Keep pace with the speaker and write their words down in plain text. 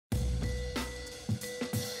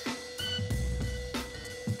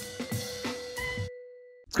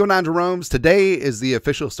going on, Jeromes? Today is the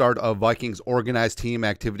official start of Vikings organized team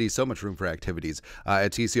activities. So much room for activities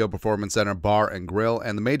at TCO Performance Center Bar and Grill.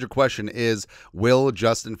 And the major question is, will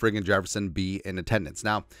Justin friggin' Jefferson be in attendance?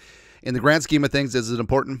 Now, in the grand scheme of things, is it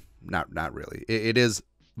important? Not really. It is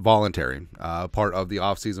voluntary, part of the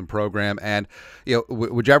offseason program. And,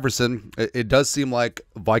 with Jefferson, it does seem like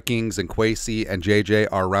Vikings and Kwesi and JJ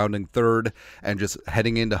are rounding third and just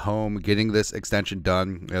heading into home, getting this extension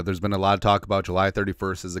done. There's been a lot of talk about July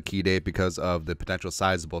 31st as a key date because of the potential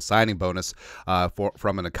sizable signing bonus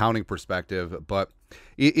from an accounting perspective. But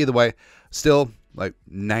either way, still like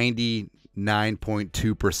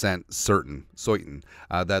 99.2% certain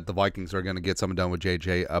that the Vikings are going to get something done with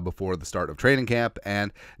JJ before the start of training camp.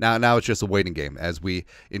 And now it's just a waiting game as we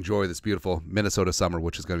enjoy this beautiful Minnesota summer,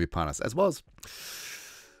 which is going to be upon us, as well as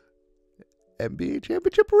NBA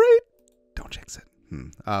championship parade. Don't jinx it.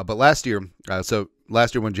 But last year, when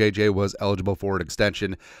JJ was eligible for an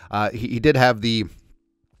extension, he did have did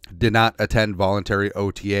not attend voluntary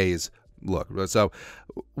OTAs look. So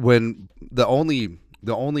when the only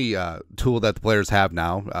tool that the players have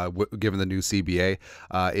now, given the new CBA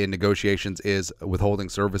in negotiations, is withholding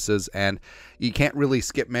services, and you can't really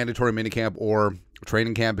skip mandatory minicamp or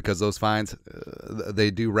training camp because those fines,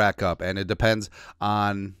 they do rack up, and it depends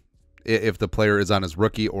on if the player is on his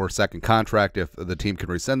rookie or second contract, if the team can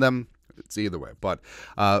rescind them. It's either way. But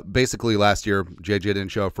basically last year, JJ didn't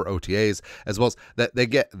show up for OTAs, as well as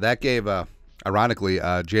that gave ironically,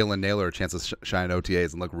 Jalen Naylor a chance to shine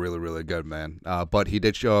OTAs and look really, really good, man. But he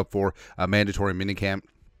did show up for a mandatory minicamp,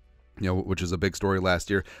 which is a big story last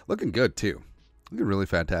year. Looking good, too. Looking really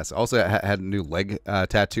fantastic. Also had a new leg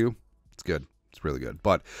tattoo. It's good. It's really good.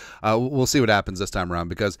 But we'll see what happens this time around,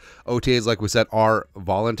 because OTAs, like we said, are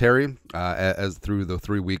voluntary as through the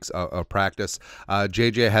 3 weeks of practice.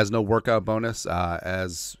 JJ has no workout bonus,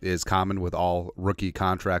 as is common with all rookie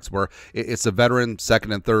contracts, where it's a veteran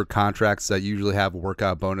second and third contracts that usually have a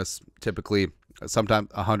workout bonus, typically sometimes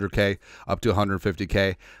 $100K up to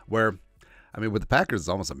 $150K, where, I mean, with the Packers, it's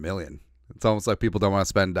almost $1 million. It's almost like people don't want to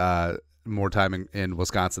spend more time in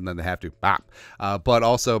Wisconsin than they have to. But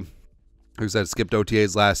also, who said skipped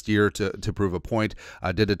OTAs last year to prove a point,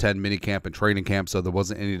 did attend minicamp and training camp, so there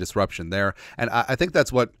wasn't any disruption there. And I think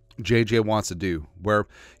that's what JJ wants to do, where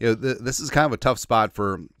this is kind of a tough spot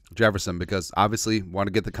for Jefferson, because obviously want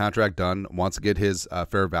to get the contract done, wants to get his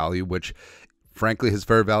fair value, which frankly his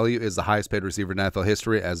fair value is the highest paid receiver in NFL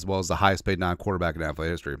history, as well as the highest paid non-quarterback in NFL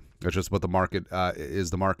history. It's just what the market is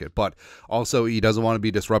the market. But also he doesn't want to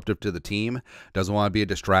be disruptive to the team, doesn't want to be a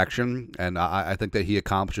distraction, and I think that he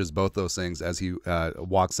accomplishes both those things as he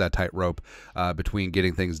walks that tightrope between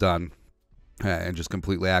getting things done and just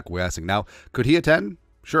completely acquiescing. Now, could he attend?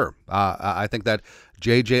 Sure. I think that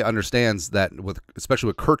JJ understands that, especially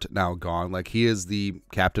with Kurt now gone, like, he is the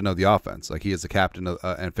captain of the offense. Like, he is the captain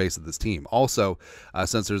and face of this team. Also,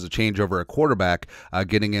 since there's a changeover at quarterback,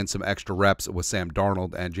 getting in some extra reps with Sam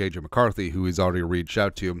Darnold and JJ McCarthy, who he's already reached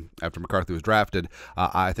out to after McCarthy was drafted,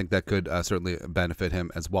 I think that could certainly benefit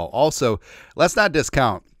him as well. Also, let's not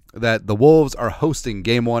discount that the Wolves are hosting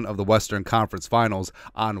Game 1 of the Western Conference Finals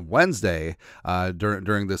on Wednesday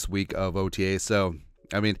during this week of OTA. So,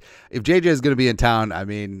 I mean, if JJ is going to be in town, I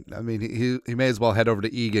mean, he may as well head over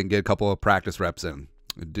to Egan and get a couple of practice reps in,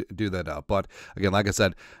 do that up. But again, like I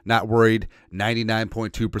said, not worried.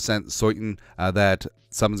 99.2% certain that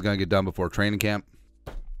something's going to get done before training camp,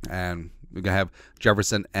 and we're going to have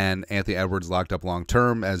Jefferson and Anthony Edwards locked up long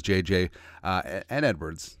term as JJ and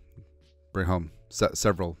Edwards bring home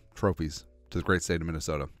several trophies to the great state of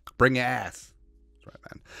Minnesota. Bring your ass. Right,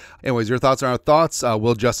 man. Anyways, your thoughts are our thoughts.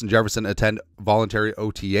 Will Justin Jefferson attend voluntary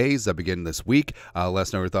OTAs that begin this week? Let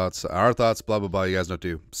us know your thoughts. Our thoughts, blah, blah, blah. You guys know what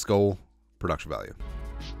to do. Skull production value.